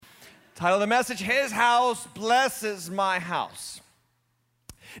Title of the message, His House Blesses My House.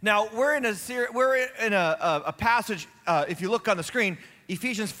 Now, we're in a passage, if you look on the screen,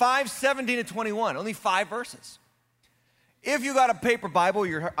 Ephesians 5:17-21, only 5 verses. If you got a paper Bible,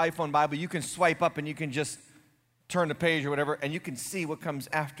 your iPhone Bible, you can swipe up and you can just turn the page or whatever, and you can see what comes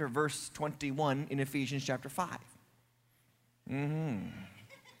after verse 21 in Ephesians chapter 5.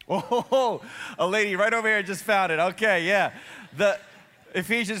 Oh, a lady right over here just found it. Okay, yeah. The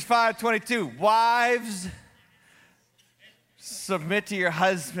Ephesians 5:22, wives, submit to your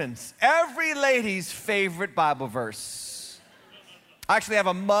husbands. Every lady's favorite Bible verse. I actually have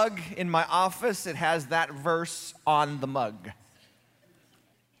a mug in my office. It has that verse on the mug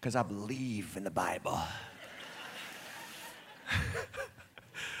because I believe in the Bible.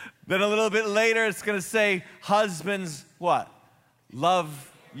 Then a little bit later, it's going to say, husbands, what?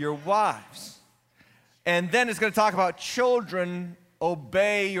 Love your wives. And then it's going to talk about children,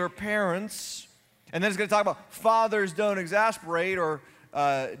 obey your parents. And then it's going to talk about fathers, don't exasperate or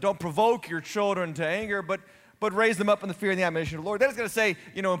don't provoke your children to anger, but raise them up in the fear and the admonition of the Lord. Then it's going to say,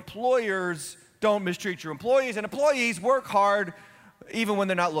 employers, don't mistreat your employees, and employees work hard even when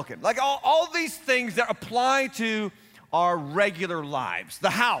they're not looking. Like all these things that apply to our regular lives. The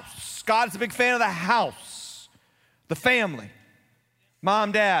house. God's a big fan of the house. The family.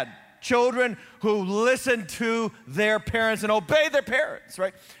 Mom, dad, children who listen to their parents and obey their parents,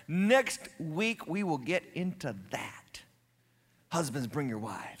 right? Next week, we will get into that. Husbands, bring your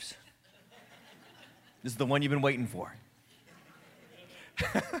wives. This is the one you've been waiting for.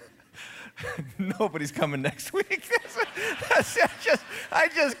 Nobody's coming next week. I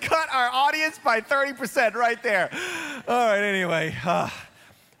just cut our audience by 30% right there. All right, anyway.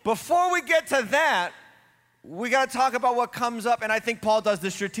 Before we get to that, we got to talk about what comes up, and I think Paul does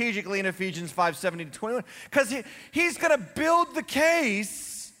this strategically in Ephesians 5:17-21, because he's going to build the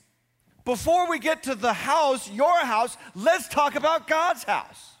case. Before we get to the house, your house, let's talk about God's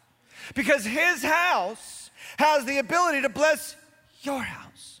house. Because His house has the ability to bless your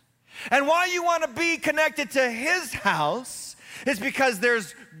house. And why you want to be connected to His house is because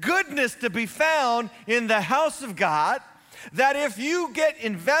there's goodness to be found in the house of God, that if you get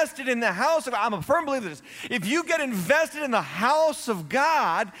invested in the house of God, I'm a firm believer of this, if you get invested in the house of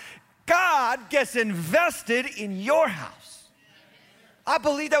God, God gets invested in your house. I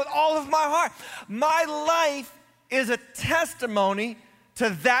believe that with all of my heart. My life is a testimony to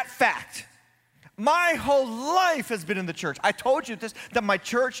that fact. My whole life has been in the church. I told you this, that my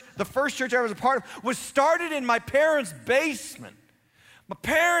church, the first church I was a part of, was started in my parents' basement. My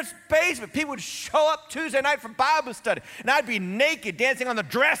parents' basement. People would show up Tuesday night for Bible study, and I'd be naked dancing on the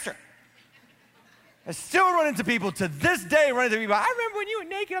dresser. I still run into people to this day, I remember when you were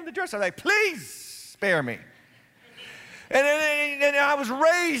naked on the dresser. I'm like, please spare me. And I was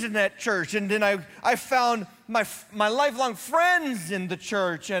raised in that church, and then I found my lifelong friends in the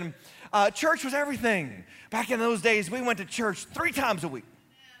church, and church was everything. Back in those days, we went to church 3 times a week.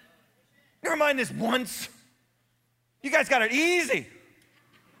 Never mind this once. You guys got it easy.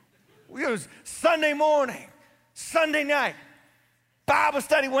 It was Sunday morning, Sunday night, Bible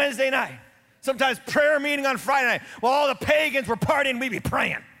study Wednesday night, sometimes prayer meeting on Friday night. While all the pagans were partying, we'd be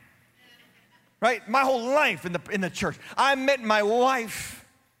praying. Right? My whole life in the church. I met my wife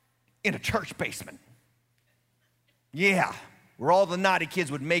in a church basement. Yeah, where all the naughty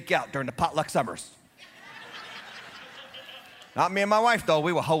kids would make out during the potluck summers. Not me and my wife, though.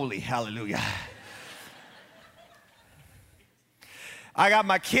 We were holy. Hallelujah. I got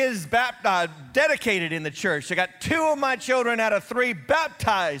my kids dedicated in the church. I got 2 of my children out of 3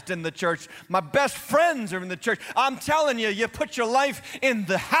 baptized in the church. My best friends are in the church. I'm telling you, you put your life in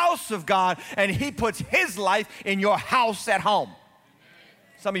the house of God, and He puts His life in your house at home.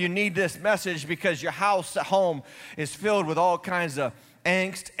 Some of you need this message because your house at home is filled with all kinds of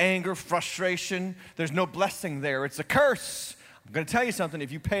angst, anger, frustration. There's no blessing there. It's a curse. I'm going to tell you something.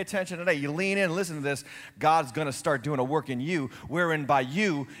 If you pay attention today, you lean in and listen to this, God's going to start doing a work in you, wherein by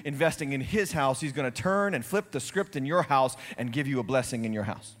you investing in His house, He's going to turn and flip the script in your house and give you a blessing in your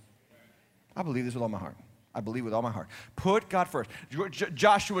house. I believe this with all my heart. I believe with all my heart. Put God first.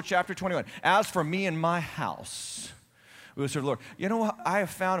 Joshua chapter 21. As for me and my house, we will serve the Lord. You know what? I have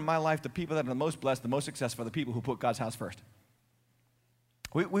found in my life the people that are the most blessed, the most successful are the people who put God's house first.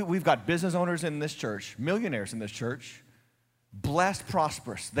 We've got business owners in this church, millionaires in this church, blessed,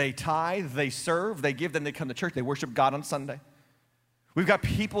 prosperous. They tithe, they serve, they give, then they come to church, they worship God on Sunday. We've got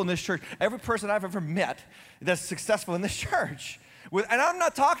people in this church, every person I've ever met that's successful in this church. And I'm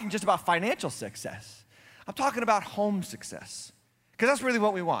not talking just about financial success. I'm talking about home success. Because that's really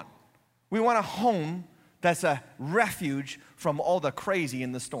what we want. We want a home that's a refuge from all the crazy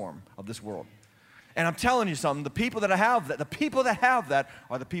in the storm of this world. And I'm telling you something, the people that have that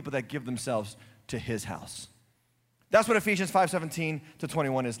are the people that give themselves to his house. That's what Ephesians 5:17 to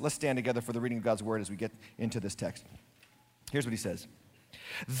 21 is. Let's stand together for the reading of God's word as we get into this text. Here's what he says.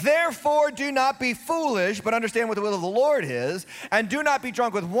 Therefore, do not be foolish, but understand what the will of the Lord is, and do not be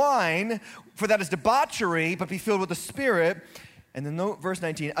drunk with wine, for that is debauchery, but be filled with the Spirit. And then verse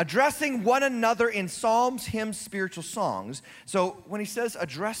 19, addressing one another in psalms, hymns, spiritual songs. So when he says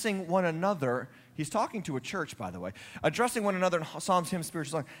addressing one another, he's talking to a church, by the way. Addressing one another in psalms, hymns,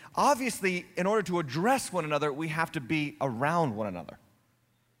 spiritual songs. Obviously, in order to address one another, we have to be around one another.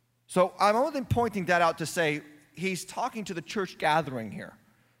 So I'm only pointing that out to say he's talking to the church gathering here.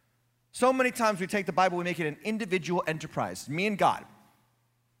 So many times we take the Bible, we make it an individual enterprise, me and God.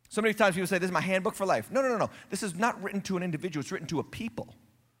 So many times people say, this is my handbook for life. No. This is not written to an individual. It's written to a people,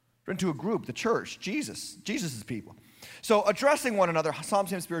 written to a group, the church, Jesus' people. So addressing one another, psalms,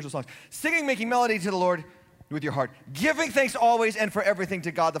 hymns, spiritual songs, singing, making melody to the Lord with your heart, giving thanks always and for everything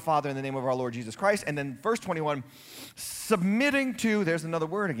to God the Father in the name of our Lord Jesus Christ. And then verse 21, submitting to, there's another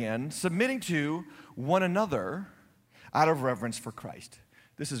word again, submitting to one another out of reverence for Christ.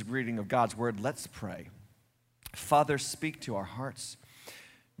 This is a reading of God's word. Let's pray. Father, speak to our hearts.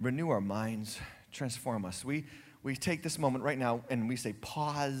 Renew our minds, transform us. We take this moment right now and we say,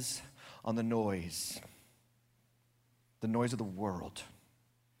 pause on the noise of the world.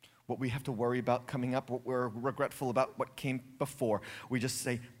 What we have to worry about coming up, what we're regretful about, what came before. We just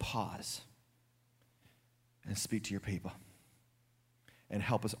say, pause and speak to your people and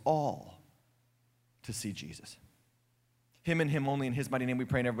help us all to see Jesus. Him and him only, in his mighty name we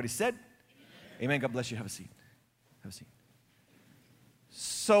pray, and everybody said, amen. God bless you. Have a seat. Have a seat.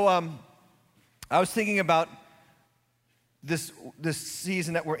 So I was thinking about this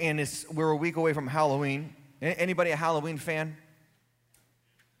season that we're in. We're a week away from Halloween. Anybody a Halloween fan?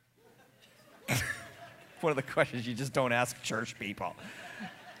 One of the questions you just don't ask church people.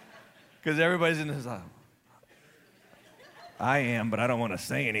 Because everybody's in this, I am, but I don't want to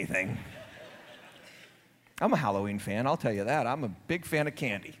say anything. I'm a Halloween fan, I'll tell you that. I'm a big fan of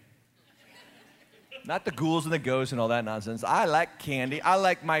candy. Not the ghouls and the ghosts and all that nonsense. I like candy. I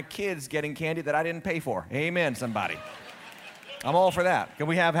like my kids getting candy that I didn't pay for. Amen, somebody. I'm all for that. Can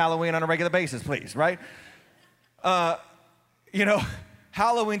we have Halloween on a regular basis, please, right? Halloween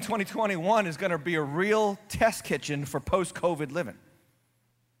 2021 is going to be a real test kitchen for post-COVID living.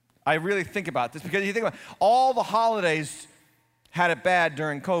 I really think about this because you think about all the holidays had it bad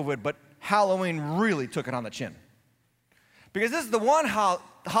during COVID, but Halloween really took it on the chin. Because this is the one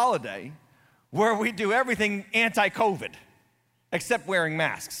holiday where we do everything anti-COVID, except wearing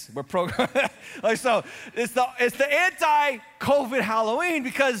masks. So it's the anti-COVID Halloween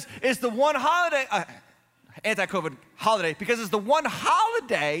because it's the one holiday, anti-COVID holiday, because it's the one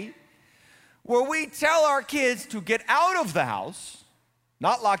holiday where we tell our kids to get out of the house,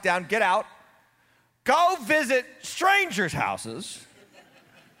 not lock down, get out, go visit strangers' houses.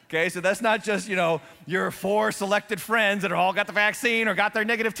 Okay, so that's not just, your 4 selected friends that all got the vaccine or got their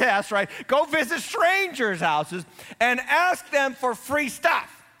negative test, right? Go visit strangers' houses and ask them for free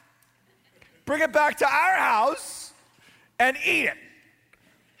stuff. Bring it back to our house and eat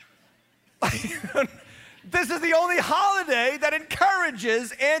it. This is the only holiday that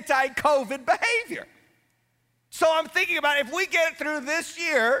encourages anti-COVID behavior. So I'm thinking about if we get through this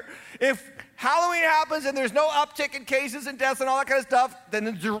year, if Halloween happens and there's no uptick in cases and deaths and all that kind of stuff,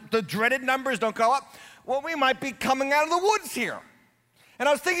 then the dreaded numbers don't go up, well, we might be coming out of the woods here. And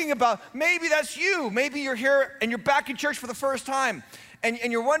I was thinking about maybe that's you. Maybe you're here and you're back in church for the first time and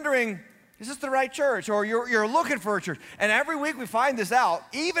you're wondering, is this the right church? Or you're looking for a church. And every week we find this out.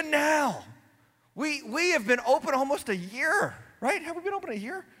 Even now, we have been open almost a year, right? Have we been open a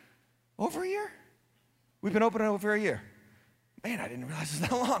year? Over a year? We've been open over a year. Man, I didn't realize it's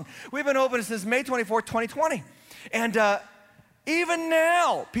that long. We've been open since May 24th, 2020. And even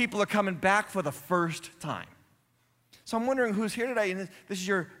now, people are coming back for the first time. So I'm wondering who's here today, and this is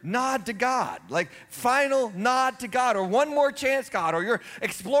your nod to God, like final nod to God, or one more chance, God, or you're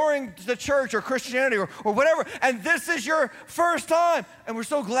exploring the church or Christianity or whatever, and this is your first time, and we're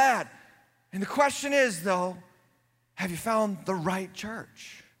so glad. And the question is, though, have you found the right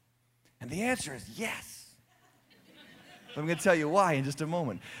church? And the answer is yes. I'm going to tell you why in just a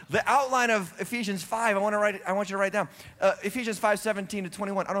moment. The outline of Ephesians 5, I want you to write down. Ephesians 5:17 to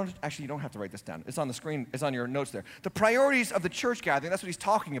 21. You don't have to write this down. It's on the screen. It's on your notes there. The priorities of the church gathering, that's what he's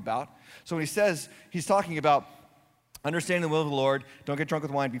talking about. So when he says he's talking about Understanding the will of the Lord, don't get drunk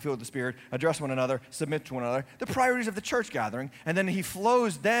with wine, be filled with the Spirit, address one another, submit to one another, the priorities of the church gathering. And then he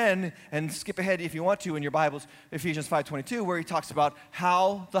flows then, and skip ahead if you want to in your Bibles, Ephesians 5:22, where he talks about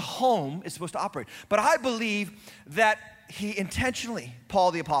how the home is supposed to operate. But I believe that he intentionally,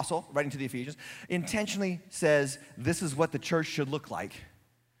 Paul the Apostle, writing to the Ephesians, intentionally says this is what the church should look like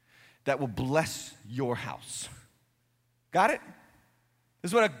that will bless your house. Got it?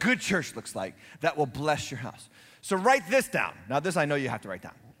 This is what a good church looks like that will bless your house. So write this down. Now this I know you have to write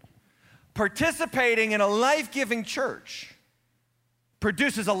down. Participating in a life-giving church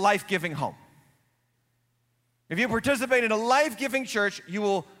produces a life-giving home. If you participate in a life-giving church, you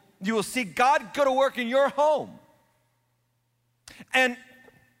will see God go to work in your home. And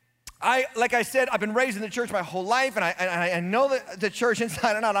like I said, I've been raised in the church my whole life, and I know the church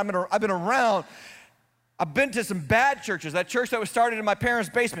inside and out. I've been around. I've been to some bad churches. That church that was started in my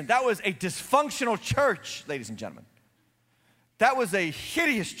parents' basement, that was a dysfunctional church, ladies and gentlemen. That was a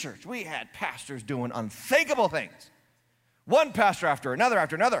hideous church. We had pastors doing unthinkable things. One pastor after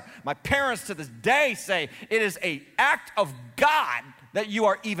another. My parents to this day say it is an act of God that you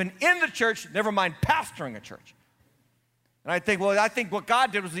are even in the church, never mind pastoring a church. And I think what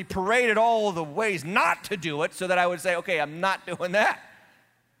God did was he paraded all the ways not to do it so that I would say, okay, I'm not doing that.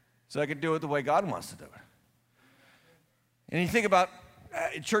 So I could do it the way God wants to do it. And you think about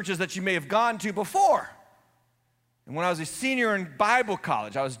churches that you may have gone to before. And when I was a senior in Bible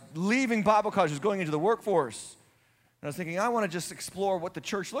college, I was leaving Bible college, I was going into the workforce. And I was thinking, I want to just explore what the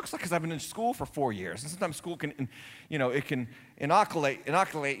church looks like because I've been in school for 4 years. And sometimes school can, it can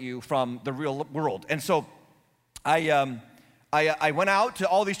inoculate you from the real world. And so I went out to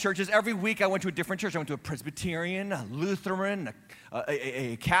all these churches. Every week I went to a different church. I went to a Presbyterian, a Lutheran,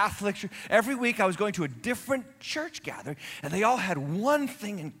 a Catholic church. Every week I was going to a different church gathering, and they all had one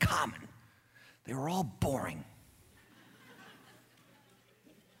thing in common. They were all boring.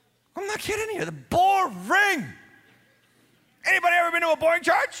 I'm not kidding you. They're boring. Anybody ever been to a boring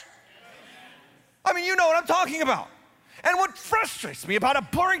church? I mean, you know what I'm talking about. And what frustrates me about a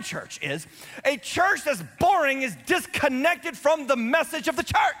boring church is a church that's boring is disconnected from the message of the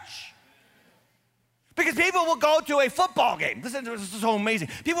church. Because people will go to a football game. This is so amazing.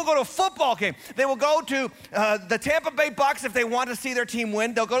 People go to a football game. They will go to the Tampa Bay Bucks if they want to see their team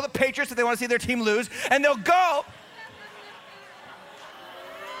win. They'll go to the Patriots if they want to see their team lose. And they'll go.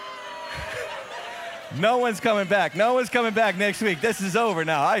 No one's coming back. No one's coming back next week. This is over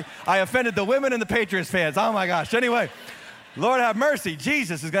now. I offended the women and the Patriots fans. Oh my gosh. Anyway, Lord have mercy.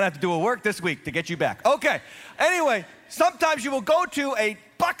 Jesus is going to have to do a work this week to get you back. Okay. Anyway, sometimes you will go to a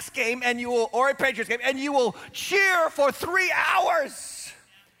Bucks game or a Patriots game and you will cheer for 3 hours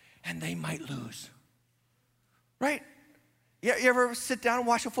and they might lose. Right? You ever sit down and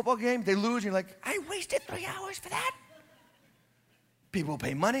watch a football game? They lose and you're like, I wasted 3 hours for that? People will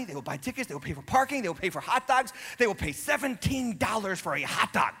pay money, they will buy tickets, they will pay for parking, they will pay for hot dogs. They will pay $17 for a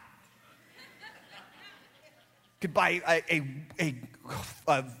hot dog. Could buy a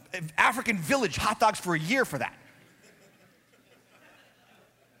African village hot dogs for a year for that.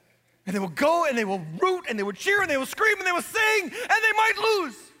 And they will go and they will root and they will cheer and they will scream and they will sing and they might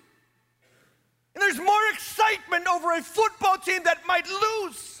lose. And there's more excitement over a football team that might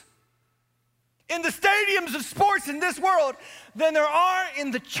lose in the stadiums of sports in this world than there are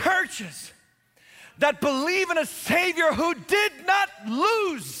in the churches that believe in a Savior who did not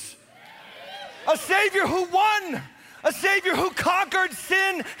lose, a Savior who won, a Savior who conquered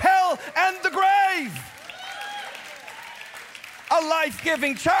sin, hell, and the grave. A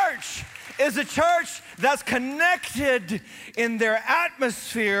life-giving church is a church that's connected in their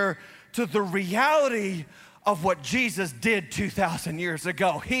atmosphere to the reality of what Jesus did 2,000 years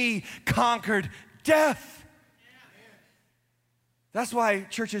ago. He conquered death. That's why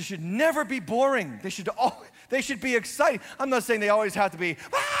churches should never be boring. They should be exciting. I'm not saying they always have to be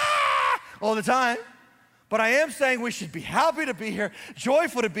all the time, but I am saying we should be happy to be here,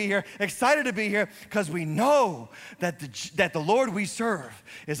 joyful to be here, excited to be here, because we know that the Lord we serve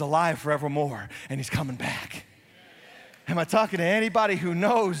is alive forevermore, and He's coming back. Am I talking to anybody who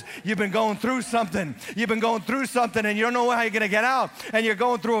knows you've been going through something? You've been going through something and you don't know how you're going to get out, and you're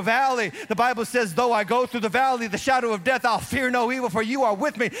going through a valley. The Bible says, though I go through the valley, the shadow of death, I'll fear no evil, for you are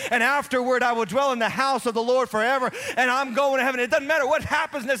with me. And afterward, I will dwell in the house of the Lord forever, and I'm going to heaven. It doesn't matter what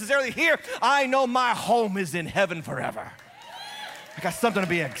happens necessarily here. I know my home is in heaven forever. I got something to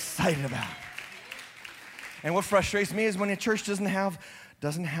be excited about. And what frustrates me is when a church doesn't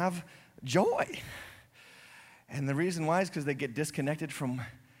have joy. And the reason why is because they get disconnected from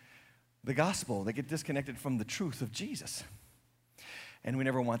the gospel. They get disconnected from the truth of Jesus. And we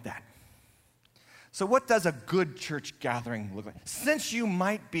never want that. So what does a good church gathering look like? Since you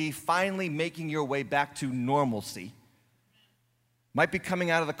might be finally making your way back to normalcy, might be coming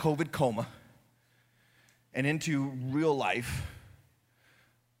out of the COVID coma and into real life,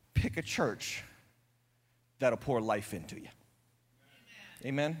 pick a church that'll pour life into you.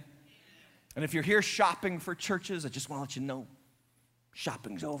 Amen? And if you're here shopping for churches, I just want to let you know,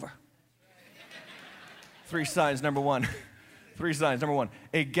 shopping's over. 3 signs, number one. 3 signs, number one.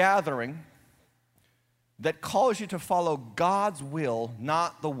 A gathering that calls you to follow God's will,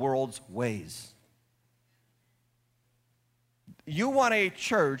 not the world's ways. You want a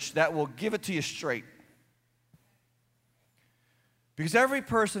church that will give it to you straight. Because every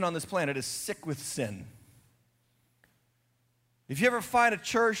person on this planet is sick with sin. If you ever find a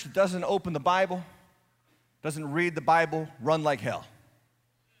church that doesn't open the Bible, doesn't read the Bible, run like hell.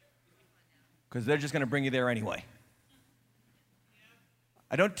 Because they're just going to bring you there anyway.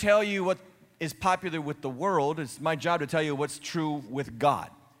 I don't tell you what is popular with the world. It's my job to tell you what's true with God.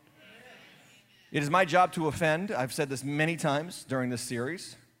 It is my job to offend. I've said this many times during this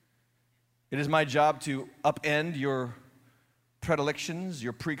series. It is my job to upend your predilections,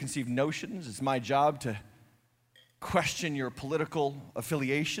 your preconceived notions. It's my job to question your political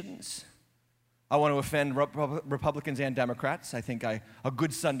affiliations. I want to offend Republicans and Democrats. I think a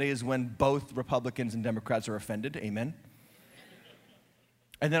good Sunday is when both Republicans and Democrats are offended. Amen.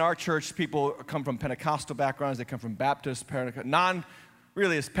 And then our church people come from Pentecostal backgrounds. They come from Baptist,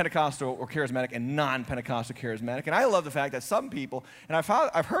 really it's Pentecostal or charismatic and non-Pentecostal charismatic. And I love the fact that some people, and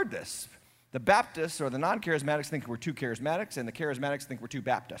I've heard this, the Baptists or the non-charismatics think we're too charismatics, and the charismatics think we're too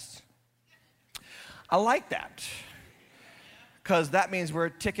Baptists. I like that, because that means we're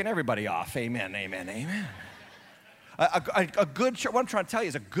ticking everybody off. Amen, amen, amen. A good church, what I'm trying to tell you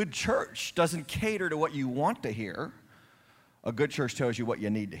is a good church doesn't cater to what you want to hear. A good church tells you what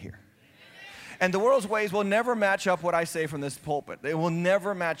you need to hear. And the world's ways will never match up what I say from this pulpit. They will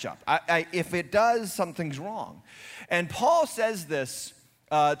never match up. If it does, something's wrong. And Paul says this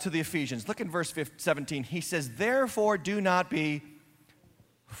to the Ephesians. Look in verse 17. He says, therefore do not be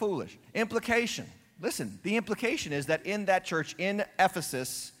foolish. Implication. Listen, the implication is that in that church in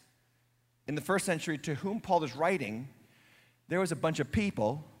Ephesus, in the first century, to whom Paul is writing, there was a bunch of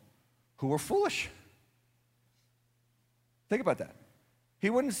people who were foolish. Think about that. He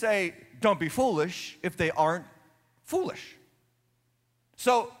wouldn't say, don't be foolish, if they aren't foolish.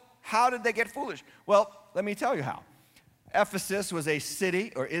 So, how did they get foolish? Well, let me tell you how. Ephesus was a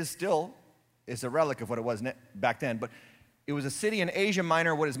city, or is still, it's a relic of what it was back then, but it was a city in Asia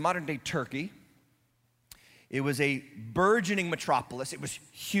Minor, what is modern-day Turkey. It was a burgeoning metropolis. It was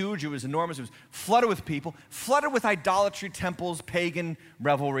huge. It was enormous. It was flooded with people, flooded with idolatry, temples, pagan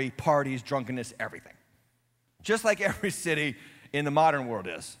revelry, parties, drunkenness, everything. Just like every city in the modern world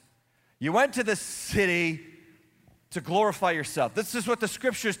is. You went to the city to glorify yourself. This is what the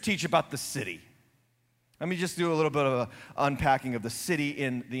scriptures teach about the city. Let me just do a little bit of an unpacking of the city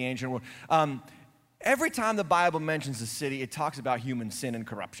in the ancient world. Every time the Bible mentions a city, it talks about human sin and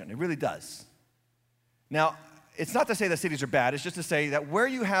corruption. It really does. Now, it's not to say that cities are bad. It's just to say that where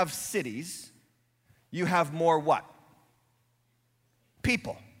you have cities, you have more what?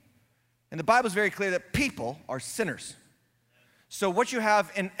 People. And the Bible is very clear that people are sinners. So what you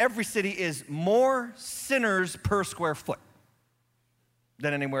have in every city is more sinners per square foot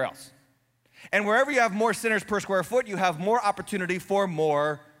than anywhere else. And wherever you have more sinners per square foot, you have more opportunity for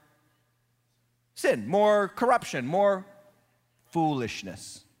more sin, more corruption, more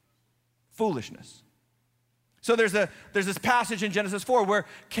foolishness. Foolishness. So there's this passage in Genesis 4 where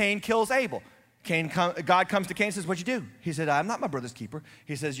Cain kills Abel. God comes to Cain and says, what'd you do? He said, I'm not my brother's keeper.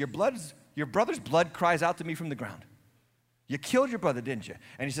 He says, your brother's blood cries out to me from the ground. You killed your brother, didn't you?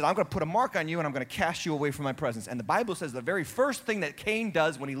 And he said, I'm going to put a mark on you and I'm going to cast you away from my presence. And the Bible says the very first thing that Cain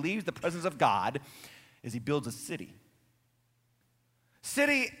does when he leaves the presence of God is he builds a city.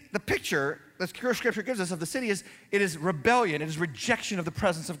 City, the picture that Scripture gives us of the city is, it is rebellion, it is rejection of the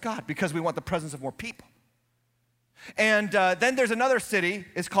presence of God because we want the presence of more people. And then there's another city,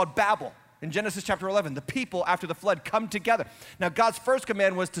 it's called Babel. In Genesis chapter 11, the people after the flood come together. Now God's first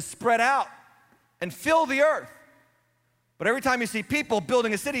command was to spread out and fill the earth. But every time you see people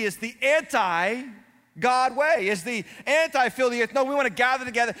building a city, it's the anti-God way. It's the anti-fill the earth. No, we want to gather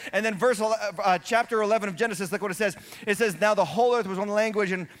together. And then chapter 11 of Genesis, look what it says. It says, now the whole earth was one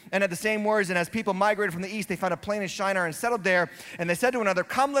language and had the same words. And as people migrated from the east, they found a plain of Shinar and settled there. And they said to one another,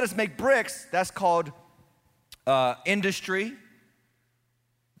 come, let us make bricks. That's called industry.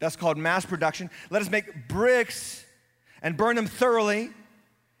 That's called mass production. Let us make bricks and burn them thoroughly.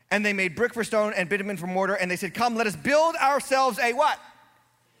 And they made brick for stone and bitumen for mortar. And they said, come, let us build ourselves a what?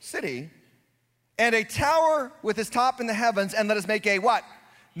 City. and a tower with its top in the heavens, and let us make a what?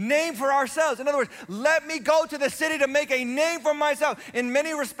 Name for ourselves. In other words, let me go to the city to make a name for myself. In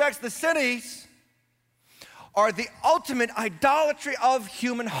many respects, the cities are the ultimate idolatry of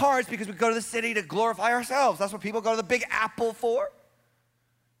human hearts because we go to the city to glorify ourselves. That's what people go to the Big Apple for.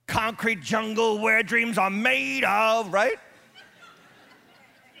 Concrete jungle where dreams are made of, right?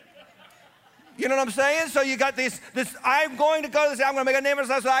 You know what I'm saying? So you got this I'm going to go to the city, I'm going to make a name for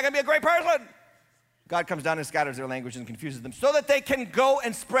myself so I can be a great person. God comes down and scatters their language and confuses them so that they can go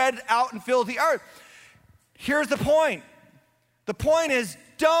and spread out and fill the earth. Here's the point. The point is,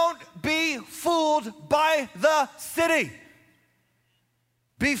 don't be fooled by the city.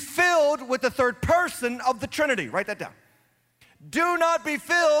 Be filled with the third person of the Trinity. Write that down. Do not be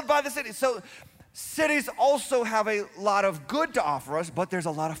filled by the city. So cities also have a lot of good to offer us, but there's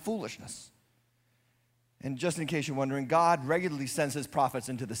a lot of foolishness. And just in case you're wondering, God regularly sends his prophets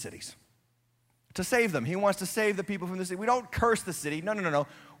into the cities to save them. He wants to save the people from the city. We don't curse the city. No.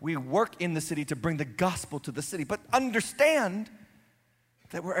 We work in the city to bring the gospel to the city. But understand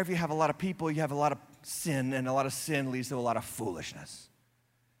that wherever you have a lot of people, you have a lot of sin, and a lot of sin leads to a lot of foolishness.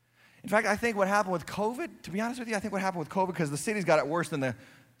 In fact, I think what happened with COVID, to be honest with you, I think what happened with COVID, because the cities got it worse than the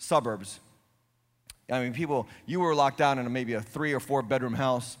suburbs. I mean, people, you were locked down in maybe a 3 or 4 bedroom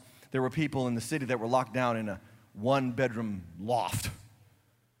house. There were people in the city that were locked down in a 1-bedroom loft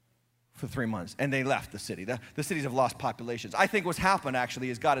for 3 months, and they left the city. The cities have lost populations. I think what's happened, actually,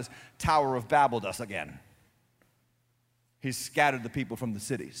 is God has Tower of Babeled us again. He's scattered the people from the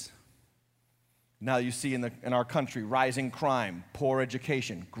cities. Now you see in our country rising crime, poor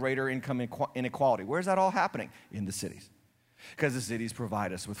education, greater income inequality. Where's that all happening? In the cities. Because the cities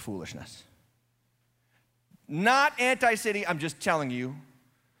provide us with foolishness. Not anti-city, I'm just telling you,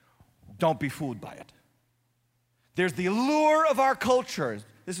 don't be fooled by it. There's the allure of our culture.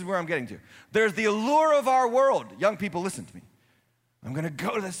 This is where I'm getting to. There's the allure of our world. Young people, listen to me. I'm going to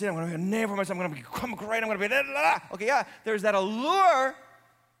go to the city. I'm going to be a neighbor myself. I'm going to become great. I'm going to be da, da, da. Okay, yeah, there's that allure.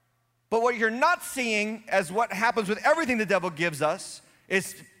 But what you're not seeing as what happens with everything the devil gives us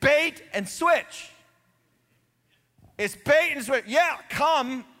is bait and switch. It's bait and switch. Yeah,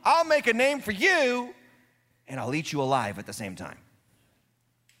 come. I'll make a name for you, and I'll eat you alive at the same time.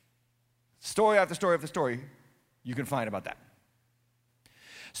 Story after story after story you can find about that.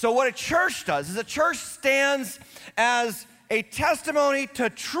 So what a church does is a church stands as a testimony to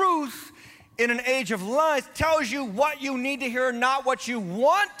truth in an age of lies, tells you what you need to hear, not what you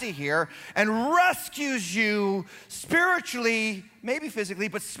want to hear, and rescues you spiritually, maybe physically,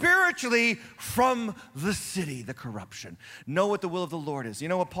 but spiritually from the city, the corruption. Know what the will of the Lord is. You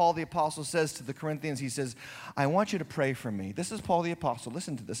know what Paul the Apostle says to the Corinthians? He says, I want you to pray for me. This is Paul the Apostle.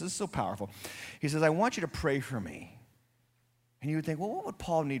 Listen to this. This is so powerful. He says, I want you to pray for me. And you would think, well, what would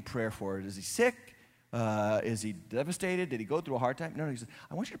Paul need prayer for? Is he sick? Is he devastated? Did he go through a hard time? No, he says,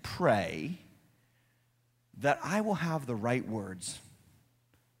 I want you to pray that I will have the right words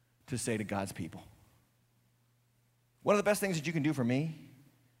to say to God's people. One of the best things that you can do for me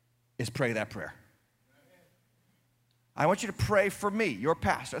is pray that prayer. I want you to pray for me, your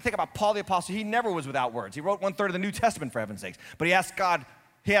pastor. Think about Paul the Apostle. He never was without words. He wrote 1/3 of the New Testament, for heaven's sakes. But he asked God,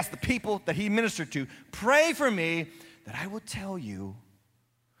 he asked the people that he ministered to, pray for me that I will tell you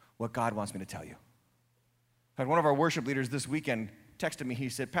what God wants me to tell you. In fact, one of our worship leaders this weekend texted me. He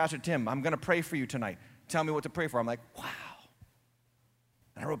said, Pastor Tim, I'm going to pray for you tonight. Tell me what to pray for. I'm like, wow.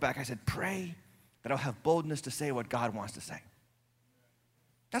 And I wrote back, I said, pray that I'll have boldness to say what God wants to say.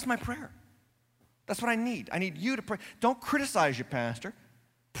 That's my prayer. That's what I need. I need you to pray. Don't criticize your pastor.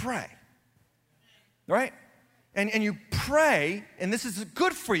 Pray. Right? And you pray, and this is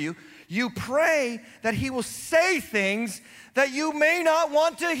good for you, you pray that he will say things that you may not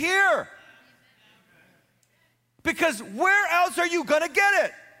want to hear. Because where else are you going to get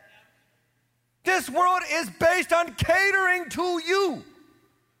it? This world is based on catering to you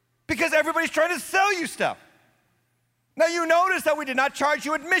because everybody's trying to sell you stuff. Now, you notice that we did not charge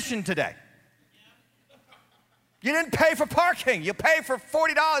you admission today. You didn't pay for parking. You pay for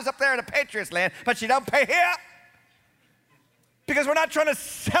 $40 up there in the Patriots land, but you don't pay here. Because we're not trying to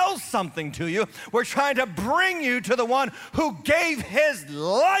sell something to you. We're trying to bring you to the one who gave his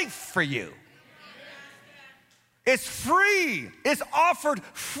life for you. It's free. It's offered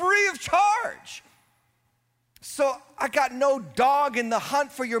free of charge. So I got no dog in the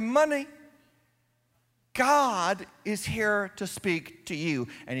hunt for your money. God is here to speak to you,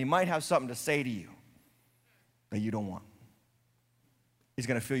 and he might have something to say to you that you don't want. He's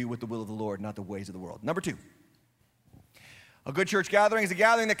going to fill you with the will of the Lord, not the ways of the world. Number 2, a good church gathering is a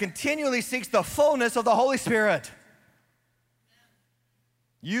gathering that continually seeks the fullness of the Holy Spirit.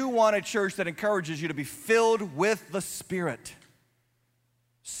 You want a church that encourages you to be filled with the Spirit.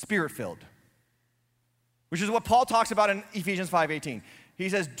 Spirit-filled. Which is what Paul talks about in Ephesians 5:18. He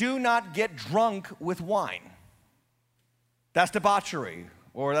says, do not get drunk with wine. That's debauchery,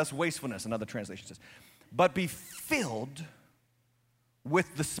 or that's wastefulness, another translation says. But be filled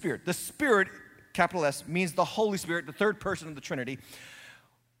with the Spirit. The Spirit, capital S, means the Holy Spirit, the third person of the Trinity.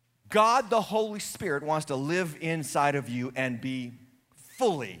 God, the Holy Spirit, wants to live inside of you and be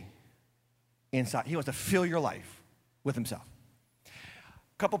fully inside. He wants to fill your life with himself.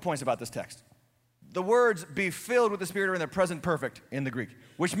 A couple points about this text. The words be filled with the Spirit are in the present perfect in the Greek,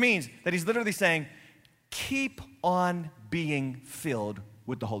 which means that he's literally saying, keep on being filled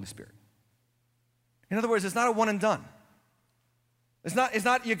with the Holy Spirit. In other words, it's not a one and done. It's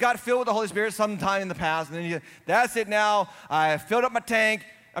not you got filled with the Holy Spirit sometime in the past, and then that's it now, I filled up my tank.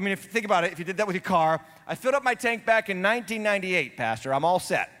 I mean, if you think about it, if you did that with your car, I filled up my tank back in 1998, Pastor, I'm all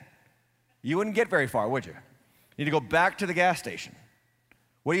set. You wouldn't get very far, would you? You need to go back to the gas station.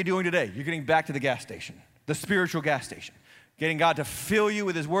 What are you doing today? You're getting back to the gas station, the spiritual gas station. Getting God to fill you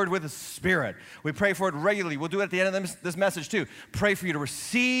with his word, with his Spirit. We pray for it regularly. We'll do it at the end of this message too. Pray for you to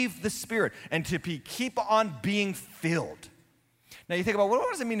receive the Spirit and to keep on being filled. Now you think about,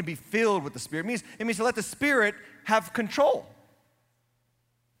 what does it mean to be filled with the Spirit? It means to let the Spirit have control.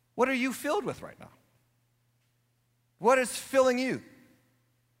 What are you filled with right now? What is filling you?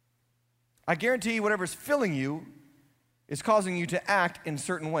 I guarantee you whatever's filling you is causing you to act in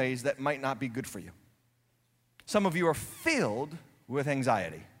certain ways that might not be good for you. Some of you are filled with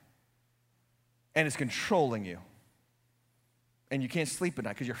anxiety, and it's controlling you. And you can't sleep at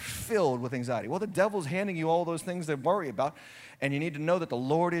night because you're filled with anxiety. Well, the devil's handing you all those things to worry about, and you need to know that the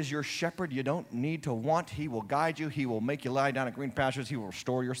Lord is your shepherd. You don't need to want. He will guide you. He will make you lie down at green pastures. He will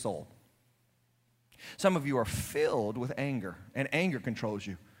restore your soul. Some of you are filled with anger, and anger controls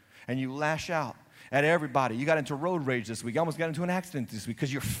you, and you lash out at everybody. You got into road rage this week. You almost got into an accident this week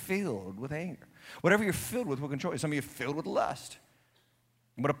because you're filled with anger. Whatever you're filled with will control you. Some of you are filled with lust.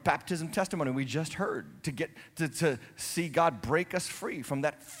 What a baptism testimony we just heard to get to see God break us free from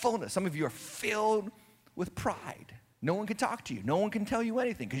that fullness. Some of you are filled with pride. No one can talk to you. No one can tell you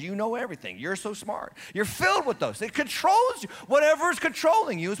anything because you know everything. You're so smart. You're filled with those. It controls you. Whatever is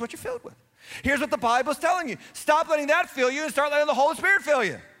controlling you is what you're filled with. Here's what the Bible's telling you. Stop letting that fill you and start letting the Holy Spirit fill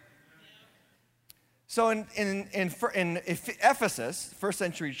you. So in Ephesus, first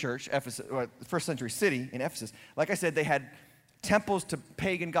century church, first century city in Ephesus, like I said, they had temples to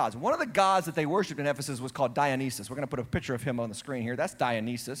pagan gods. One of the gods that they worshipped in Ephesus was called Dionysus. We're going to put a picture of him on the screen here. That's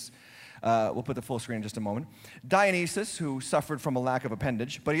Dionysus. We'll put the full screen in just a moment. Dionysus, who suffered from a lack of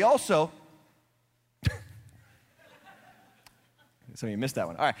appendage, but he also, some of you missed that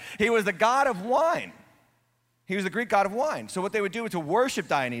one. All right. He was the god of wine. He was the Greek god of wine. So what they would do to worship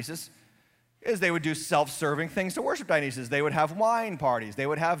Dionysus is they would do self-serving things to worship Dionysus. They would have wine parties. They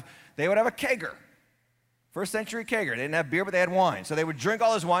would have a kegger. First century kegger. They didn't have beer, but they had wine. So they would drink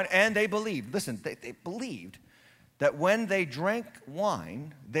all this wine, and they believed, listen, they believed that when they drank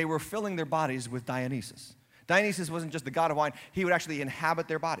wine, they were filling their bodies with Dionysus. Dionysus wasn't just the god of wine. He would actually inhabit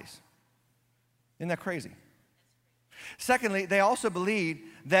their bodies. Isn't that crazy? Secondly, they also believed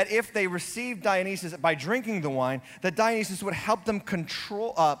that if they received Dionysus by drinking the wine, that Dionysus would help them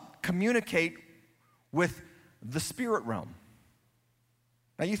communicate with the spirit realm.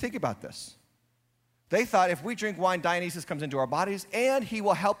 Now you think about this. They thought if we drink wine, Dionysus comes into our bodies and he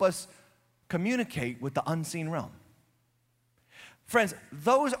will help us communicate with the unseen realm. Friends,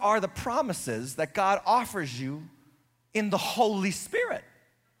 those are the promises that God offers you in the Holy Spirit.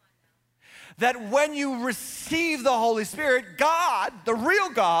 That when you receive the Holy Spirit, God, the real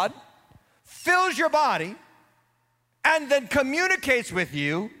God, fills your body and then communicates with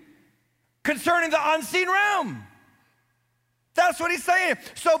you concerning the unseen realm. That's what he's saying.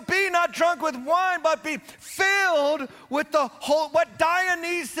 So be not drunk with wine, but be filled with the whole. What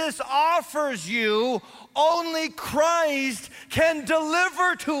Dionysus offers you, only Christ can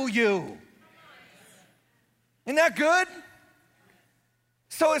deliver to you. Isn't that good?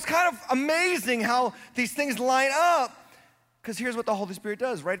 So it's kind of amazing how these things line up, because here's what the Holy Spirit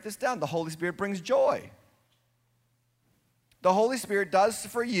does. Write this down. The Holy Spirit brings joy. The Holy Spirit does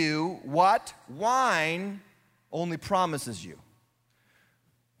for you what wine only promises you.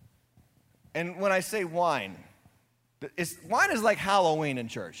 And when I say wine, wine is like Halloween in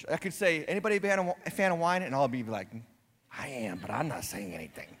church. I could say, anybody a fan of wine? And I'll be like, I am, but I'm not saying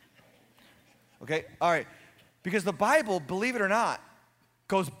anything. Okay? All right. Because the Bible, believe it or not,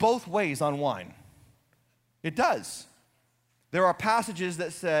 goes both ways on wine. It does. There are passages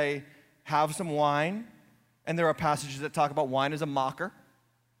that say, have some wine, and there are passages that talk about wine as a mocker.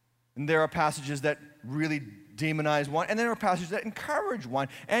 And there are passages that really demonize wine, and then there are passages that encourage wine.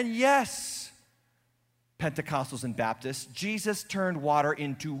 And yes, Pentecostals and Baptists, Jesus turned water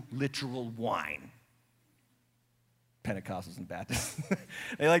into literal wine. Pentecostals and Baptists,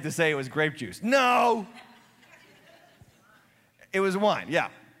 they like to say it was grape juice. No! It was wine, yeah.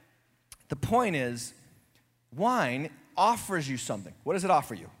 The point is, wine offers you something. What does it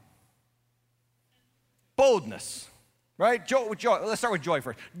offer you? Boldness, right? Joy. Let's start with joy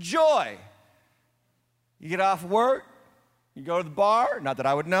first. Joy. You get off work, you go to the bar, not that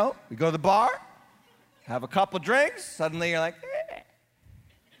I would know, you go to the bar, have a couple drinks, suddenly you're like,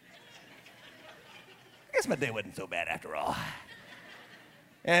 I guess my day wasn't so bad after all.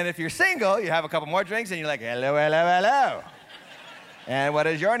 And if you're single, you have a couple more drinks and you're like, hello, hello, hello. And what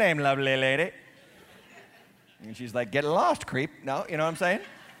is your name, lovely lady? And she's like, get lost, creep. No, you know what I'm saying?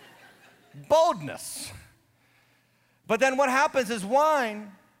 Boldness. But then what happens is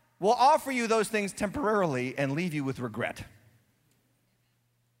wine will offer you those things temporarily and leave you with regret.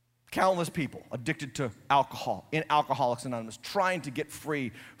 Countless people addicted to alcohol, in Alcoholics Anonymous, trying to get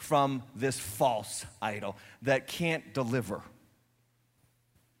free from this false idol that can't deliver.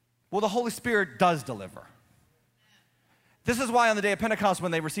 Well, the Holy Spirit does deliver. This is why on the day of Pentecost,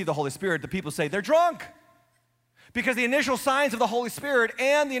 when they receive the Holy Spirit, the people say they're drunk. Because the initial signs of the Holy Spirit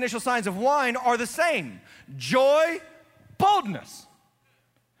and the initial signs of wine are the same. Joy, boldness.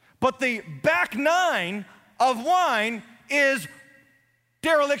 But the back nine of wine is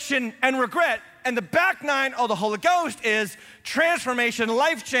dereliction and regret. And the back nine of the Holy Ghost is transformation,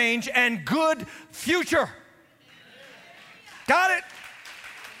 life change, and good future. Got it?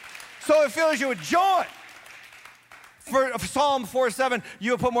 So it fills you with joy. For Psalm 4:7,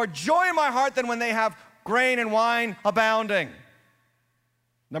 you have put more joy in my heart than when they have grain and wine abounding.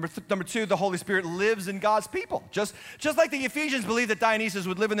 Number two, the Holy Spirit lives in God's people. Just like the Ephesians believed that Dionysus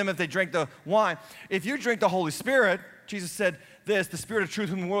would live in them if they drank the wine. If you drink the Holy Spirit, Jesus said this, the Spirit of truth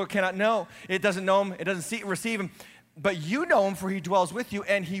whom the world cannot know. It doesn't know him, it doesn't receive him. But you know him, for he dwells with you,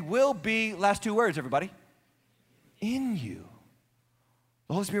 and he will be, last two words, everybody, in you.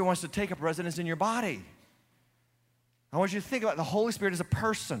 The Holy Spirit wants to take up residence in your body. I want you to think about the Holy Spirit as a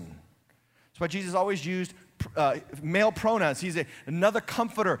person. That's why Jesus always used male pronouns. He's another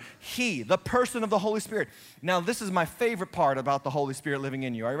comforter. He, the person of the Holy Spirit. Now, this is my favorite part about the Holy Spirit living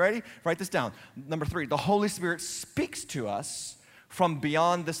in you. Are you ready? Write this down. Number 3, the Holy Spirit speaks to us from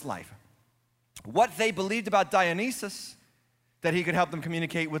beyond this life. What they believed about Dionysus, that he could help them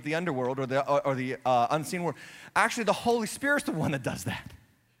communicate with the underworld or the unseen world. Actually, the Holy Spirit's the one that does that.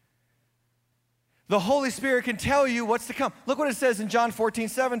 The Holy Spirit can tell you what's to come. Look what it says in John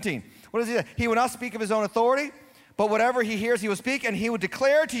 14:17. What does he say? He will not speak of his own authority, but whatever he hears, he will speak, and he will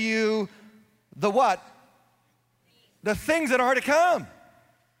declare to you the what? The things that are to come.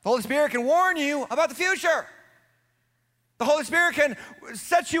 The Holy Spirit can warn you about the future. The Holy Spirit can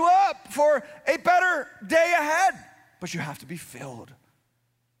set you up for a better day ahead, but you have to be filled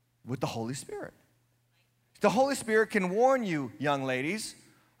with the Holy Spirit. The Holy Spirit can warn you, young ladies,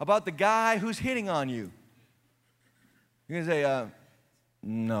 about the guy who's hitting on you. You're going to say,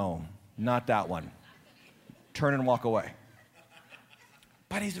 no, not that one. Turn and walk away.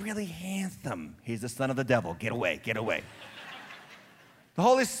 But he's really handsome. He's the son of the devil. Get away, get away. The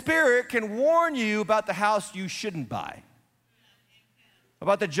Holy Spirit can warn you about the house you shouldn't buy,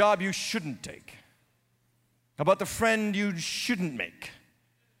 about the job you shouldn't take, about the friend you shouldn't make.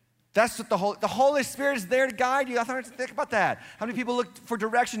 That's what the Holy Spirit is there to guide you. I thought, think about that. How many people look for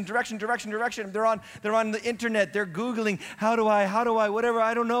direction? They're on the internet. They're Googling, how do I, whatever,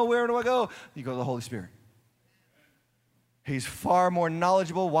 I don't know, where do I go? You go to the Holy Spirit. He's far more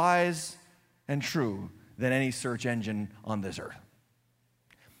knowledgeable, wise, and true than any search engine on this earth.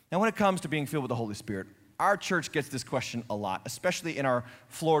 Now, when it comes to being filled with the Holy Spirit, our church gets this question a lot, especially in our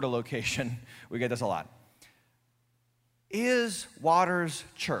Florida location. We get this a lot. Is Waters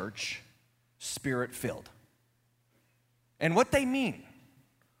Church Spirit-filled? And what they mean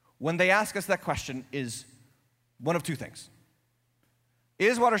when they ask us that question is one of two things.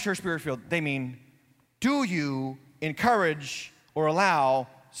 Is Waters Church Spirit-filled? They mean, do you encourage or allow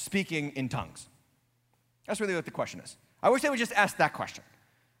speaking in tongues? That's really what the question is. I wish they would just ask that question,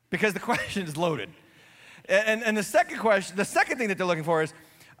 because the question is loaded. And the second question, the second thing that they're looking for is,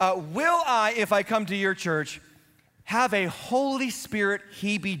 will I, if I come to your church, have a Holy Spirit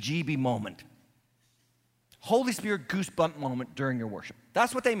heebie-jeebie moment? Holy Spirit goosebump moment during your worship.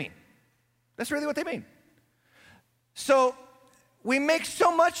 That's what they mean. That's really what they mean. So we make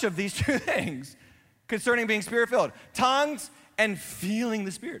so much of these two things concerning being Spirit-filled. Tongues and feeling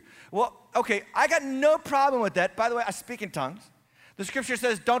the Spirit. Well, okay, I got no problem with that. By the way, I speak in tongues. The scripture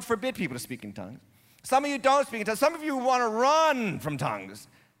says don't forbid people to speak in tongues. Some of you don't speak in tongues. Some of you want to run from tongues.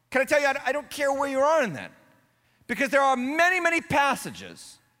 Can I tell you, I don't care where you are in that. Because there are many, many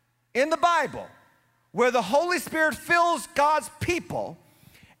passages in the Bible where the Holy Spirit fills God's people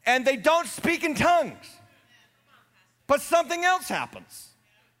and they don't speak in tongues. But something else happens.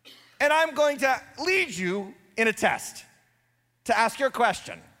 And I'm going to lead you in a test to ask you a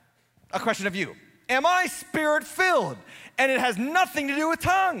question of you. Am I Spirit-filled? And it has nothing to do with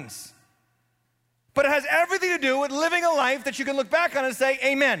tongues. But it has everything to do with living a life that you can look back on and say,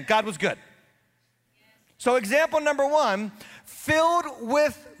 amen, God was good. So example number 1, filled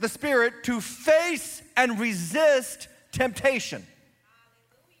with the Spirit to face and resist temptation.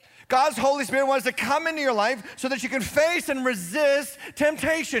 God's Holy Spirit wants to come into your life so that you can face and resist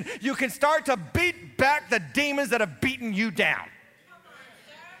temptation. You can start to beat back the demons that have beaten you down.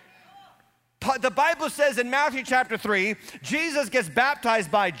 The Bible says in Matthew chapter 3, Jesus gets baptized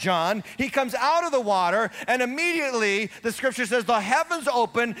by John. He comes out of the water, and immediately the scripture says the heavens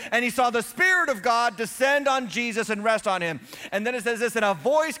opened, and he saw the Spirit of God descend on Jesus and rest on him. And then it says this, and a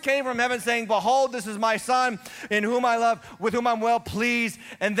voice came from heaven saying, behold, this is my Son, in whom I love, with whom I'm well pleased.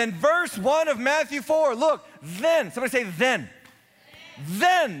 And then verse 1 of Matthew 4, look, then, somebody say then.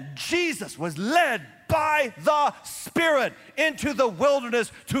 Then Jesus was led by the Spirit into the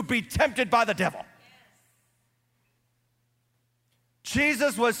wilderness to be tempted by the devil.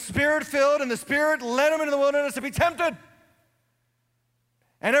 Jesus was Spirit-filled, and the Spirit led him into the wilderness to be tempted.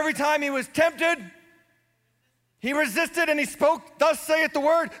 And every time he was tempted, he resisted and he spoke, thus saith the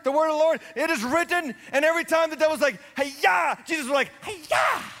word of the Lord. It is written. And every time the devil's like, hey-ya, Jesus was like,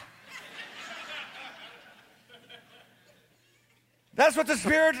 hey-ya. That's what the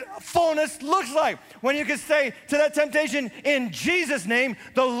Spirit fullness looks like. When you can say to that temptation, in Jesus' name,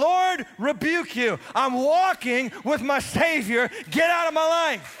 the Lord rebuke you. I'm walking with my Savior. Get out of my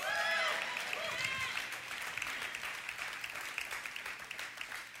life.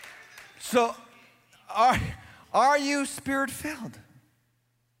 So, are you Spirit-filled?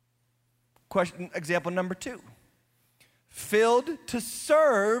 Example number 2. Filled to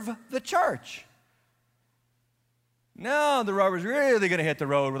serve the church. Now the rubber's really going to hit the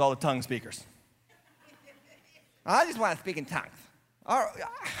road with all the tongue speakers. I just want to speak in tongues.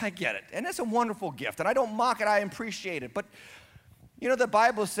 I get it. And it's a wonderful gift. And I don't mock it. I appreciate it. But, you know, the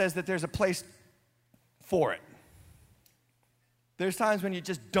Bible says that there's a place for it. There's times when you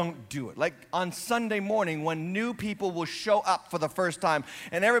just don't do it. Like on Sunday morning when new people will show up for the first time.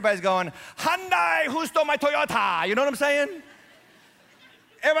 And everybody's going, Hyundai, who stole my Toyota? You know what I'm saying?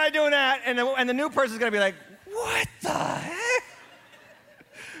 Everybody doing that. And the new person's going to be like, what the heck?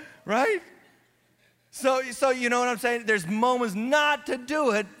 Right? So you know what I'm saying? There's moments not to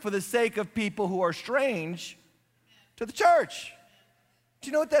do it for the sake of people who are strange to the church. Do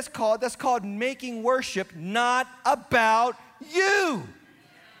you know what that's called? That's called making worship not about you.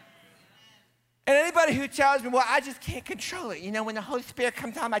 And anybody who tells me, well, I just can't control it. You know, when the Holy Spirit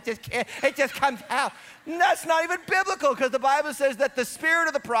comes on, I just can't. It just comes out. And that's not even biblical because the Bible says that the spirit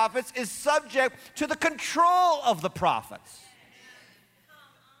of the prophets is subject to the control of the prophets.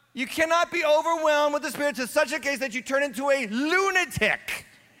 You cannot be overwhelmed with the Spirit to such a case that you turn into a lunatic.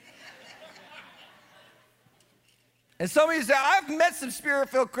 And some of you say, I've met some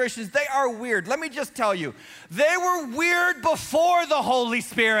Spirit-filled Christians. They are weird. Let me just tell you, they were weird before the Holy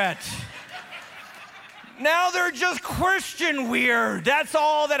Spirit. Now they're just Christian weird. That's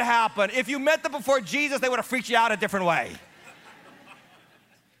all that happened. If you met them before Jesus, they would have freaked you out a different way.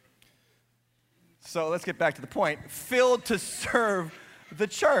 So let's get back to the point. Filled to serve the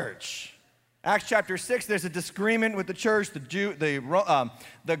church. Acts chapter 6, there's a disagreement with the church. The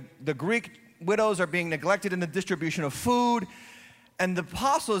Greek widows are being neglected in the distribution of food. And the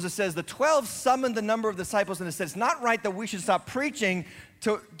apostles, it says, the 12 summoned the number of disciples, and it says, it's not right that we should stop preaching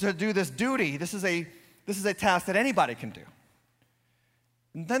to do this duty. This is a task that anybody can do.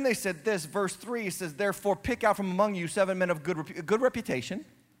 And then they said this, verse 3 says, therefore pick out from among you 7 men of good reputation,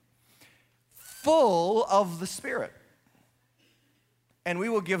 full of the Spirit. And we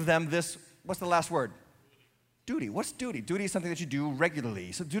will give them this, what's the last word? Duty. What's duty? Duty is something that you do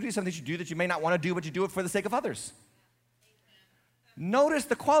regularly. So duty is something that you do that you may not want to do, but you do it for the sake of others. Notice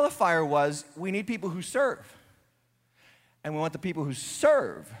the qualifier was, we need people who serve. And we want the people who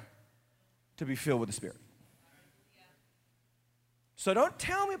serve to be filled with the Spirit. So don't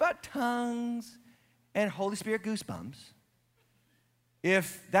tell me about tongues and Holy Spirit goosebumps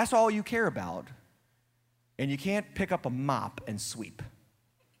if that's all you care about and you can't pick up a mop and sweep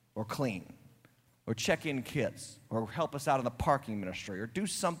or clean or check in kids or help us out in the parking ministry or do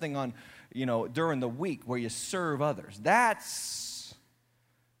something on, during the week where you serve others. That's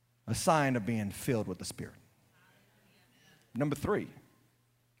A sign of being filled with the Spirit. Number 3,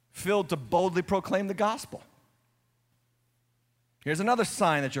 filled to boldly proclaim the gospel. Here's another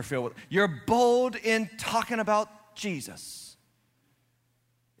sign that you're filled with. You're bold in talking about Jesus.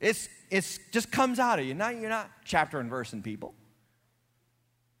 It's just comes out of you. You're not chapter and verse in people.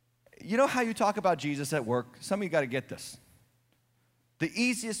 You know how you talk about Jesus at work? Some of you got to get this. The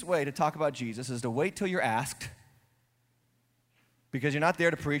easiest way to talk about Jesus is to wait till you're asked, because you're not there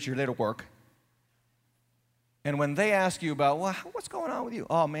to preach, you're there to work. And when they ask you about, well, what's going on with you?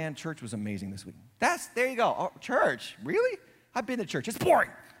 Oh, man, church was amazing this week. There you go. Oh, church, really? I've been to church. It's boring.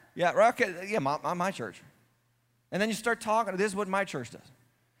 Yeah, okay, yeah, my church. And then you start talking. This is what my church does.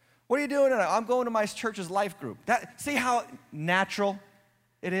 What are you doing tonight? I'm going to my church's life group. See how natural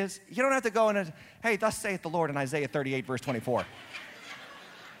it is? You don't have to go and, hey, thus saith the Lord in Isaiah 38, verse 24.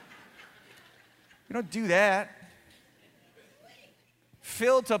 You don't do that.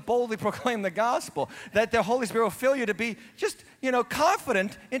 Filled to boldly proclaim the gospel, that the Holy Spirit will fill you to be just,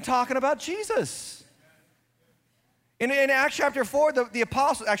 confident in talking about Jesus. In Acts chapter 4, the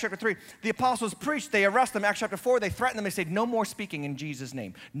apostles, Acts chapter 3, the apostles preached, they arrest them. Acts chapter 4, they threaten them, they say, no more speaking in Jesus'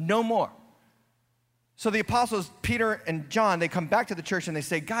 name, no more. So the apostles, Peter and John, they come back to the church and they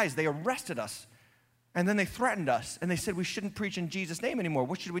say, guys, they arrested us. And then they threatened us, and they said we shouldn't preach in Jesus' name anymore.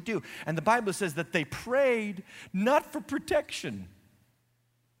 What should we do? And the Bible says that they prayed not for protection.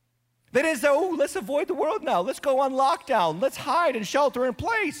 They didn't say, oh, let's avoid the world now. Let's go on lockdown. Let's hide and shelter in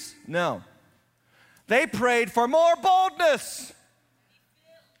place. No. They prayed for more boldness.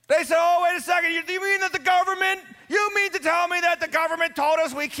 They said, oh, wait a second. You mean that you mean to tell me that the government told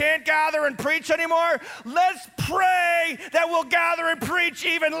us we can't gather and preach anymore? Let's pray that we'll gather and preach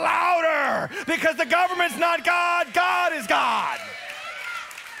even louder, because the government's not God. God is God.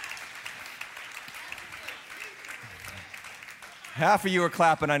 Half of you are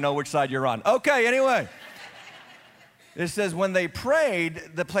clapping. I know which side you're on. Okay, anyway. It says when they prayed,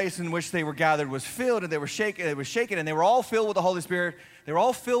 the place in which they were gathered was filled, and they were shaken, and they were all filled with the Holy Spirit. They were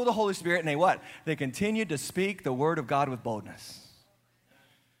all filled with the Holy Spirit, and they what? They continued to speak the word of God with boldness.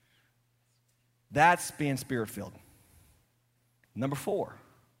 That's being Spirit-filled. Number 4,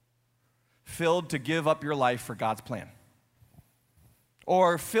 filled to give up your life for God's plan.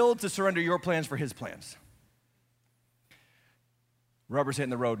 Or filled to surrender your plans for His plans. Rubber's hitting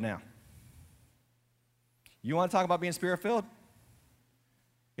the road now. You want to talk about being Spirit-filled?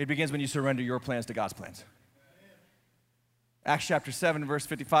 It begins when you surrender your plans to God's plans. Acts chapter 7, verse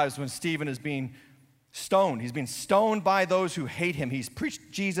 55 is when Stephen is being stoned. He's being stoned by those who hate him. He's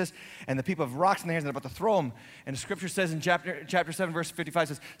preached Jesus, and the people have rocks in their hands and they're about to throw him. And the scripture says in chapter 7, verse 55,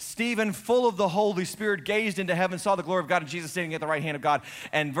 says, Stephen, full of the Holy Spirit, gazed into heaven, saw the glory of God, and Jesus standing at the right hand of God.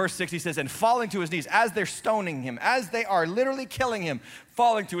 And verse 60 says, and falling to his knees, as they're stoning him, as they are literally killing him,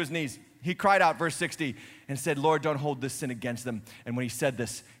 falling to his knees, he cried out, verse 60, and said, Lord, don't hold this sin against them. And when he said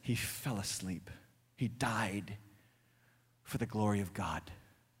this, he fell asleep. He died for the glory of God.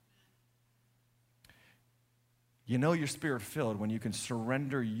 You know you're Spirit-filled when you can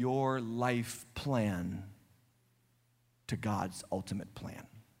surrender your life plan to God's ultimate plan.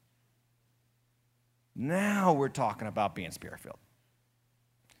 Now we're talking about being Spirit-filled.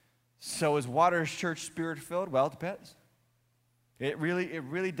 So is Waters Church Spirit-filled? Well, it depends. It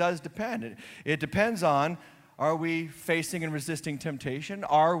really does depend. It depends on, are we facing and resisting temptation?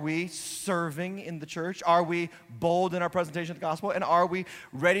 Are we serving in the church? Are we bold in our presentation of the gospel? And are we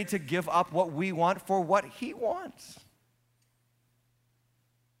ready to give up what we want for what He wants?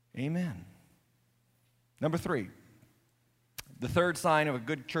 Amen. Number 3, the third sign of a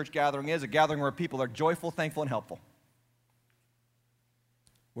good church gathering is a gathering where people are joyful, thankful, and helpful.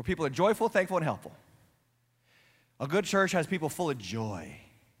 Where people are joyful, thankful, and helpful. A good church has people full of joy,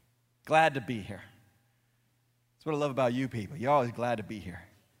 glad to be here. That's what I love about you people. You're always glad to be here.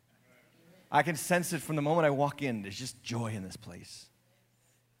 I can sense it from the moment I walk in. There's just joy in this place.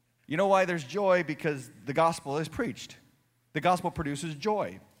 You know why there's joy? Because the gospel is preached. The gospel produces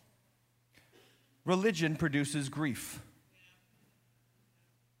joy. Religion produces grief.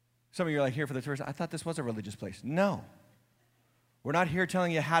 Some of you are like here for the first time. I thought this was a religious place. No. We're not here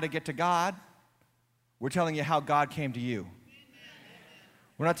telling you how to get to God. We're telling you how God came to you.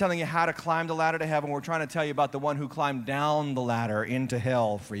 We're not telling you how to climb the ladder to heaven. We're trying to tell you about the one who climbed down the ladder into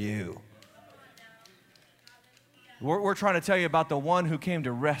hell for you. We're trying to tell you about the one who came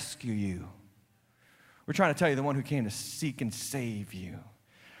to rescue you. We're trying to tell you the one who came to seek and save you.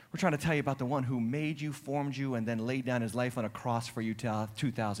 We're trying to tell you about the one who made you, formed you, and then laid down his life on a cross for you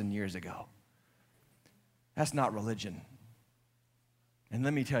 2,000 years ago. That's not religion. And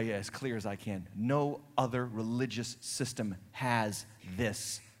let me tell you as clear as I can, no other religious system has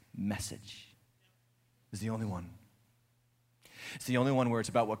this message. It's the only one. It's the only one where it's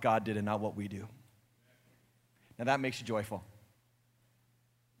about what God did and not what we do. Now that makes you joyful.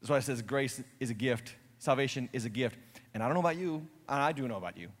 That's why it says grace is a gift. Salvation is a gift. And I don't know about you, and I do know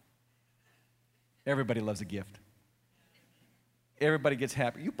about you. Everybody loves a gift. Everybody gets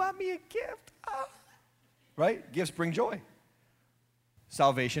happy. You bought me a gift. Oh. Right? Gifts bring joy.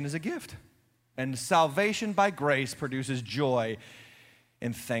 Salvation is a gift. And salvation by grace produces joy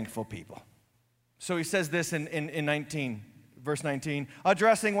in thankful people. So he says this in 19, verse 19,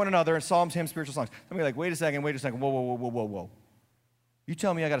 addressing one another in psalms, hymns, spiritual songs. Somebody like, wait a second, whoa. You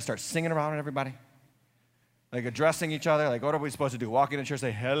tell me I got to start singing around everybody? Like addressing each other? Like what are we supposed to do? Walk into church,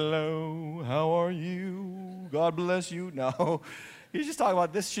 say, hello, how are you? God bless you. No. He's just talking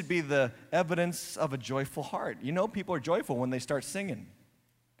about this should be the evidence of a joyful heart. You know people are joyful when they start singing.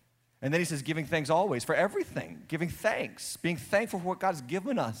 And then he says, giving thanks always for everything. Giving thanks. Being thankful for what God's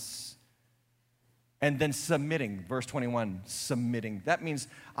given us. And then submitting. Verse 21, submitting. That means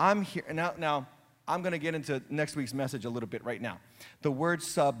I'm here. Now I'm going to get into next week's message a little bit right now. The word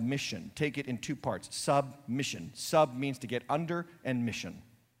submission, take it in two parts. Submission. Sub means to get under, and mission.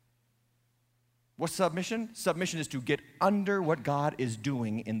 What's submission? Submission is to get under what God is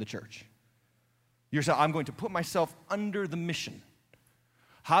doing in the church. You're saying, I'm going to put myself under the mission.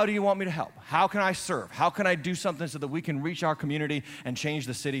 How do you want me to help? How can I serve? How can I do something so that we can reach our community and change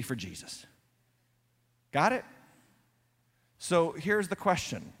the city for Jesus? Got it? So here's the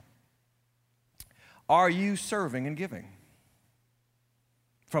question. Are you serving and giving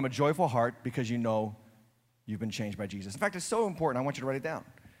from a joyful heart because you know you've been changed by Jesus? In fact, it's so important, I want you to write it down.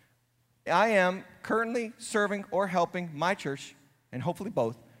 I am currently serving or helping my church, and hopefully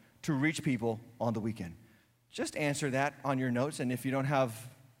both, to reach people on the weekend. Just answer that on your notes, and if you don't have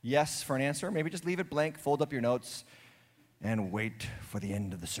yes for an answer, maybe just leave it blank, fold up your notes, and wait for the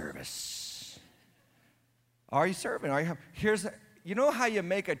end of the service. Are you serving? You know how you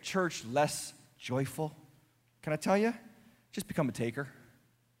make a church less joyful? Can I tell you? Just become a taker.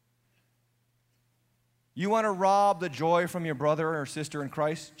 You want to rob the joy from your brother or sister in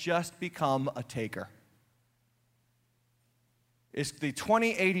Christ? Just become a taker. It's the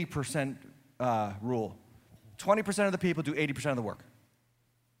 20-80% rule. 20% of the people do 80% of the work.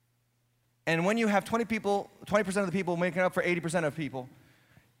 And when you have 20% of the people making up for 80% of people,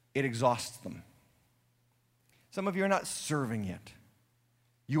 it exhausts them. Some of you are not serving yet.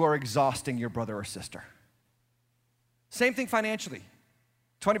 You are exhausting your brother or sister. Same thing financially.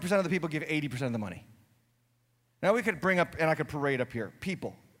 20% of the people give 80% of the money. Now we could bring up, and I could parade up here,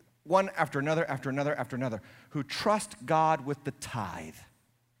 people, one after another, who trust God with the tithe,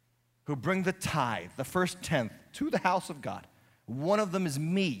 who bring the tithe, the first tenth, to the house of God. One of them is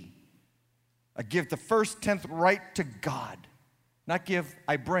me. I give the first tenth right to God. Not give,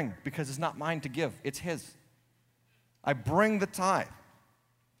 I bring, because it's not mine to give, it's His. I bring the tithe.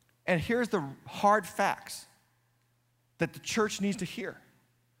 And here's the hard facts that the church needs to hear.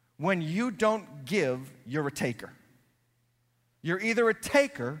 When you don't give, you're a taker. You're either a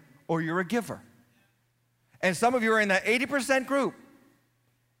taker or you're a giver. And some of you are in that 80% group,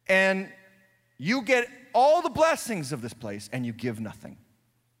 and you get all the blessings of this place, and you give nothing.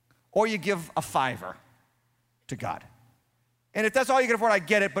 Or you give a $5 to God. And if that's all you can afford, I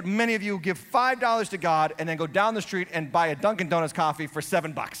get it, but many of you give $5 to God and then go down the street and buy a Dunkin' Donuts coffee for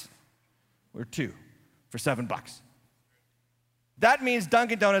 $7. Or $2 for $7. That means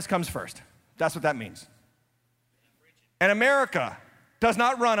Dunkin' Donuts comes first. That's what that means. And America does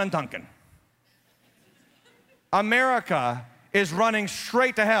not run on Dunkin'. America is running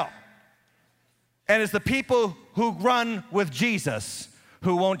straight to hell. And it's the people who run with Jesus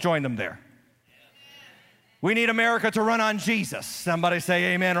who won't join them there. We need America to run on Jesus. Somebody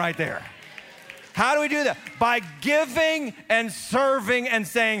say amen right there. How do we do that? By giving and serving and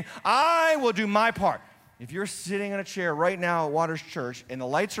saying, I will do my part. If you're sitting in a chair right now at Waters Church and the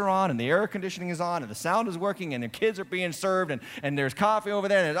lights are on and the air conditioning is on and the sound is working and the kids are being served and there's coffee over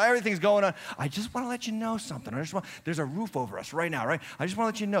there and everything's going on, I just want to let you know something. There's a roof over us right now, right? I just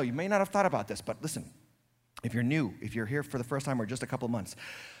want to let you know, you may not have thought about this, but listen, if you're new, if you're here for the first time or just a couple of months,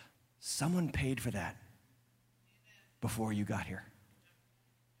 someone paid for that before you got here.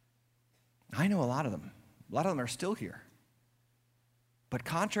 I know a lot of them. A lot of them are still here. But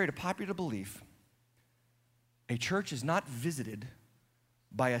contrary to popular belief, a church is not visited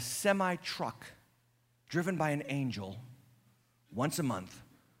by a semi-truck driven by an angel once a month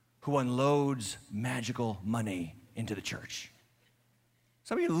who unloads magical money into the church.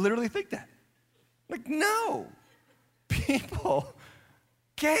 Some of you literally think that. Like, no. People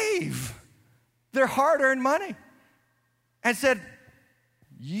gave their hard-earned money and said,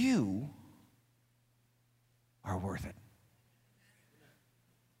 worth it.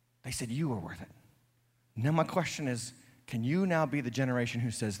 They said, you are worth it. Now my question is, can you now be the generation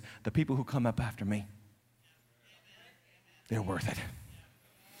who says, the people who come up after me, they're worth it?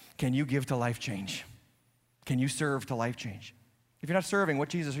 Can you give to Life Change? Can you serve to Life Change? If you're not serving, what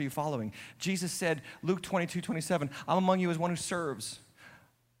Jesus are you following? Jesus said, Luke 22:27, I'm among you as one who serves.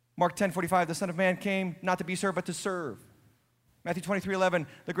 Mark 10:45, the Son of Man came not to be served, but to serve. Matthew 23:11,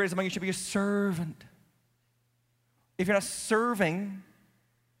 the greatest among you should be a servant. If you're not serving,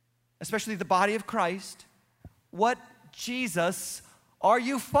 especially the body of Christ, what Jesus are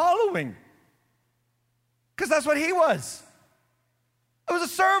you following? Because that's what he was. He was a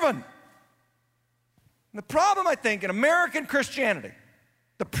servant. And the problem, I think, in American Christianity,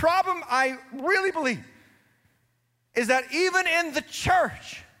 the problem I really believe is that even in the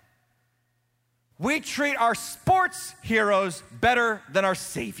church, we treat our sports heroes better than our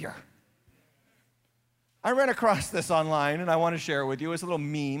Savior. I ran across this online, and I want to share it with you. It's a little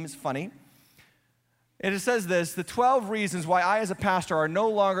meme. It's funny. And it says this, the 12 reasons why I as a pastor am no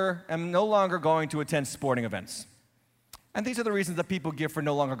longer going to attend sporting events. And these are the reasons that people give for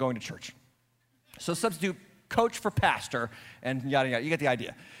no longer going to church. So substitute coach for pastor, and yada, yada. You get the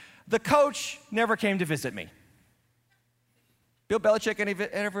idea. The coach never came to visit me. Bill Belichick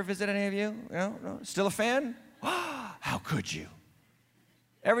ever visit any of you? No? Still a fan? How could you?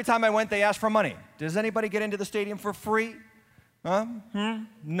 Every time I went, they asked for money. Does anybody get into the stadium for free?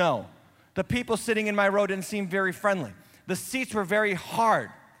 No. The people sitting in my row didn't seem very friendly. The seats were very hard.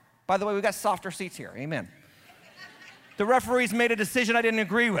 By the way, we got softer seats here. Amen. The referees made a decision I didn't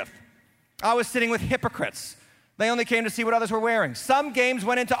agree with. I was sitting with hypocrites. They only came to see what others were wearing. Some games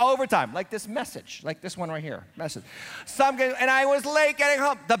went into overtime, like this message, like this one right here, message. Some games, and I was late getting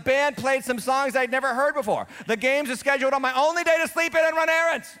home. The band played some songs I'd never heard before. The games are scheduled on my only day to sleep in and run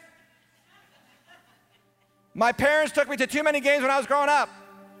errands. My parents took me to too many games when I was growing up.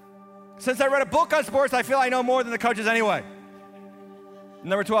 Since I read a book on sports, I feel I know more than the coaches anyway.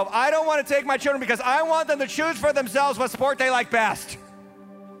 Number 12, I don't want to take my children because I want them to choose for themselves what sport they like best.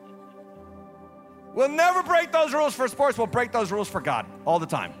 We'll never break those rules for sports. We'll break those rules for God all the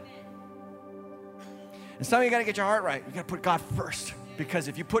time. And some of you got to get your heart right. You got to put God first. Because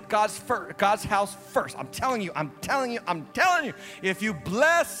if you put God's house first, I'm telling you, if you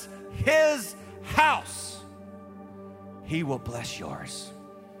bless his house, he will bless yours.